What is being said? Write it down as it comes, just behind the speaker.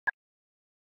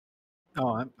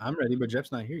Oh, I'm ready, but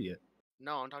Jeff's not here yet.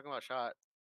 No, I'm talking about shot.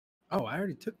 Oh, I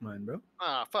already took mine, bro.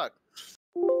 Ah, fuck.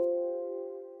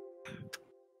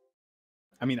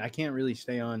 I mean, I can't really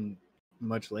stay on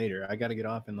much later. I got to get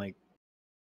off in like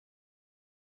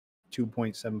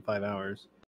 2.75 hours.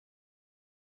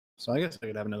 So I guess I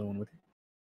could have another one with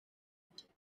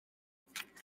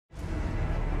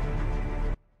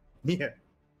you. Yeah.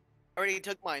 I already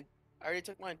took mine. I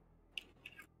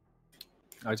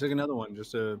took another one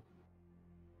just to...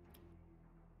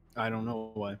 I don't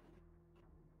know why.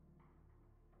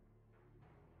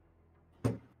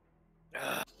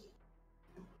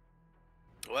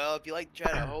 Well, if you like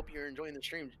chat, I hope you're enjoying the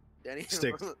stream, Danny.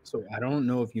 Sticks. So I don't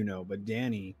know if you know, but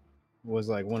Danny was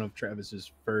like one of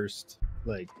Travis's first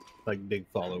like big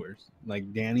followers.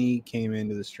 Like Danny came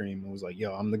into the stream and was like,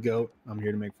 "Yo, I'm the GOAT. I'm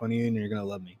here to make fun of you, and you're gonna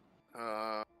love me."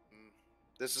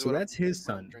 This is so what that's his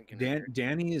son.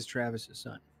 Danny is Travis's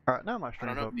son. All right, now my I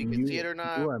stream's don't know up. if you can see it or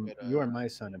not. You are my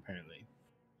son, apparently.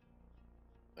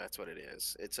 That's what it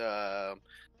is. It's so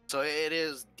it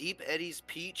is Deep Eddie's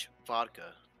Peach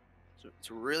Vodka. So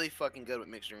it's really fucking good with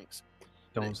mixed drinks.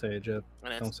 Don't say it, Jeff.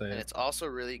 Don't say it. And it's also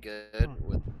really good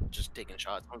with just taking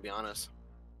shots. I'm gonna be honest.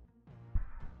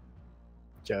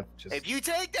 Jeff, just... If you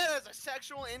take that as a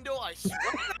sexual innuendo, I swear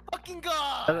to fucking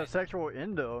God. As a sexual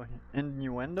innuendo?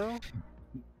 Innuendo?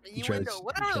 Travis,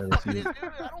 Whatever the fuck it is, dude.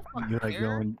 I don't fucking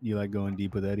care. You like going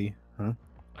deep with Eddie, huh?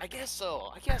 I guess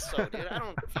so, dude. I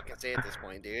don't fucking say at this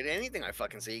point, dude. Anything I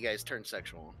fucking say, you guys turn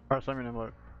sexual. Alright, send me an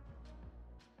invite.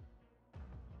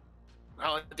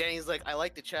 Oh, Danny's like, I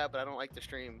like the chat, but I don't like the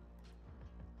stream.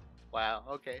 Wow,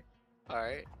 okay.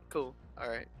 Alright, cool.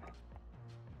 Alright.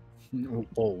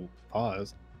 Oh,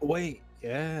 pause. Wait,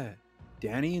 yeah.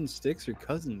 Danny and Sticks are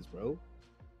cousins, bro.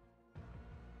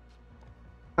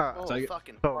 Oh, so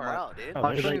fucking far out, dude.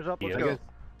 My stream's up, let's go.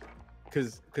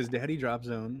 Because Daddy Drop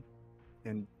Zone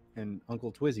and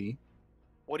Uncle Twizzy...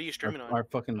 What are you streaming on? Our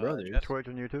fucking brothers. Twitch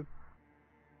and YouTube.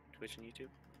 Twitch and YouTube?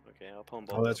 Okay, I'll pull them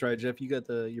both. Oh, that's right, Jeff. You got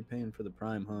you're paying for the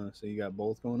Prime, huh? So you got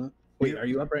both going up? Wait, are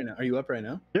you up right now? Are you up right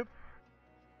now? Yep.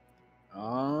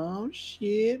 Oh,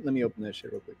 shit. Let me open that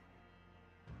shit real quick.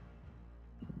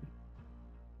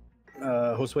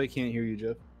 Josue can't hear you,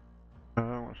 Jeff.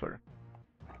 1 second.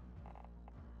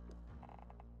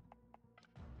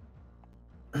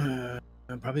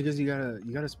 Probably because you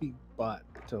gotta speak bot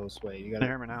to Josue. You gotta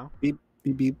hear me now. Beep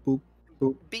beep beep boop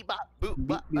boop. Beep bop boop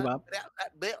bop beep bop.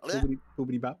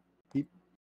 Boopity bop beep.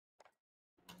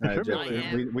 All right, Jeff.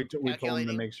 We told him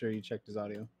to make sure you checked his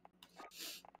audio.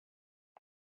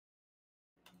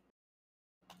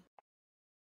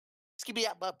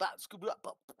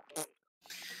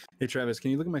 Hey Travis,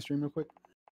 can you look at my stream real quick?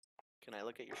 Can I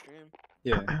look at your stream?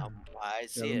 Yeah. I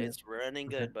see it. It's running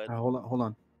good, but hold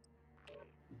on.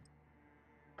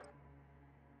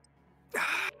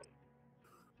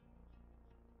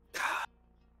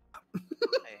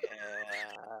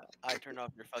 I turned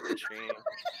off your fucking stream.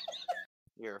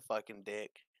 You're a fucking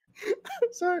dick.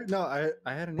 Sorry, no, I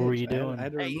had an. What were you doing?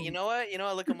 Hey, you know what?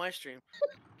 Look at my stream.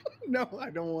 No,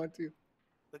 I don't want to.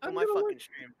 Look at my fucking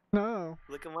stream. No.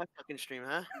 Look at my fucking stream,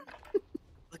 huh?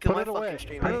 Look at my fucking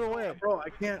stream. Put it away, bro. I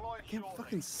can't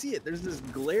fucking see it. There's this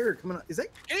glare coming out. Is that?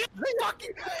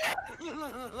 Fucking...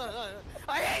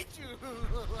 I hate you.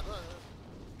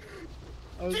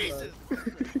 Jesus.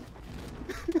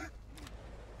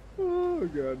 Oh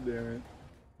god damn it!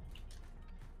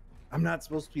 I'm not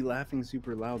supposed to be laughing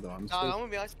super loud though. I'm gonna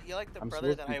be honest. You like the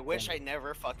brother that I wish I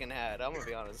never fucking had. I'm gonna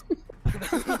be honest.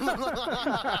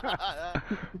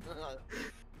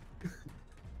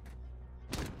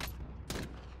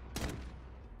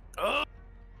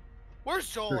 Where's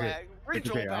Joel at? Bring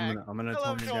Joel back. I'm gonna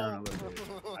tone you down a little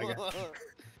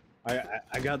bit.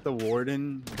 I got the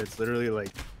warden that's literally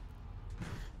like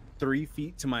 3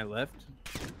 feet to my left,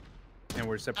 and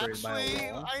we're separated by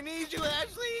a wall. I need you,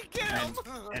 Ashley. Get him.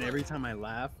 And every time I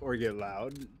laugh or get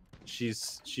loud,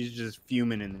 she's just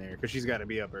fuming in there because she's got to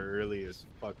be up early as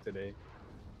fuck today.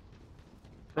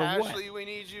 Ashley, we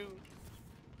need you.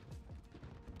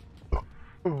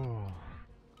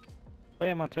 Oh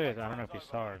yeah, Montoya, I don't know if you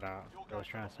saw it or not. I was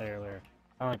trying to say earlier.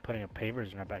 I'm like putting up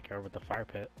pavers in our backyard with the fire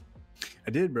pit.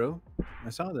 I did, bro. I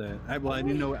saw that. I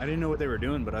didn't know what they were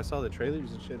doing, but I saw the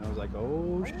trailers and shit. And I was like,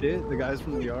 oh shit, the guys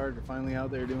from the yard are finally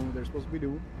out there doing what they're supposed to be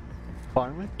doing.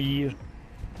 Finally? Yeah.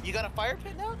 You got a fire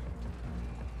pit now?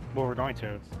 Well, we're going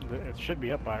to. It should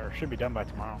be up by, or should be done by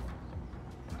tomorrow.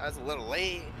 That's a little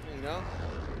late, you know.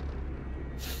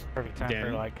 Perfect time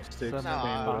for like Sticks.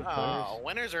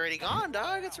 Winter's already gone,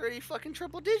 dog. It's already fucking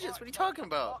triple digits. What are you talking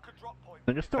about?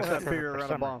 Then you still have beer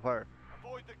around a bonfire.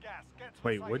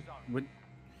 Wait, what?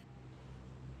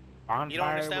 On You don't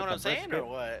fire understand with what I'm a saying, or brisket?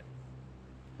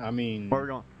 what? I mean, Where are we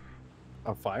going?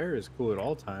 a fire is cool at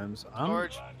all times.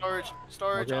 Storage.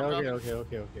 Okay, I'm okay, dropping.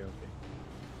 okay.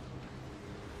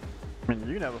 I mean,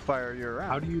 you can have a fire year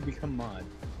round. How do you become mod?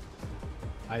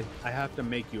 I have to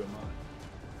make you a mod.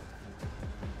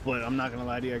 But I'm not gonna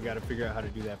lie to you, I gotta figure out how to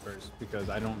do that first because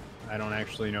I don't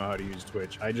actually know how to use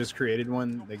Twitch. I just created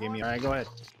one. They gave me. All right, go ahead.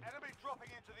 Enemy dropping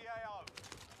into the AO.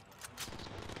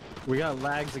 We got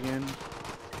lags again.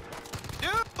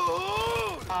 Dude!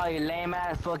 Oh, you lame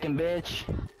ass fucking bitch.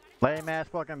 Lame ass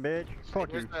fucking bitch.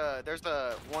 Fuck There's you. there's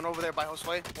the one over there by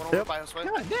Josue. One over Yep. by Josue.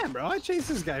 God damn, bro! I chased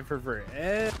this guy for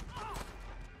forever.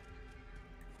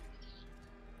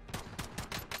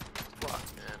 Fuck,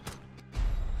 man.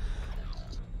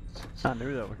 I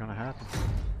knew that was gonna happen.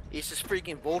 It's just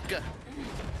freaking vodka.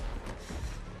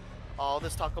 All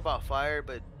this talk about fire,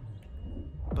 but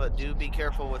do be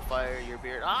careful with fire. Your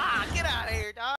beard. Ah, get out of here, dog.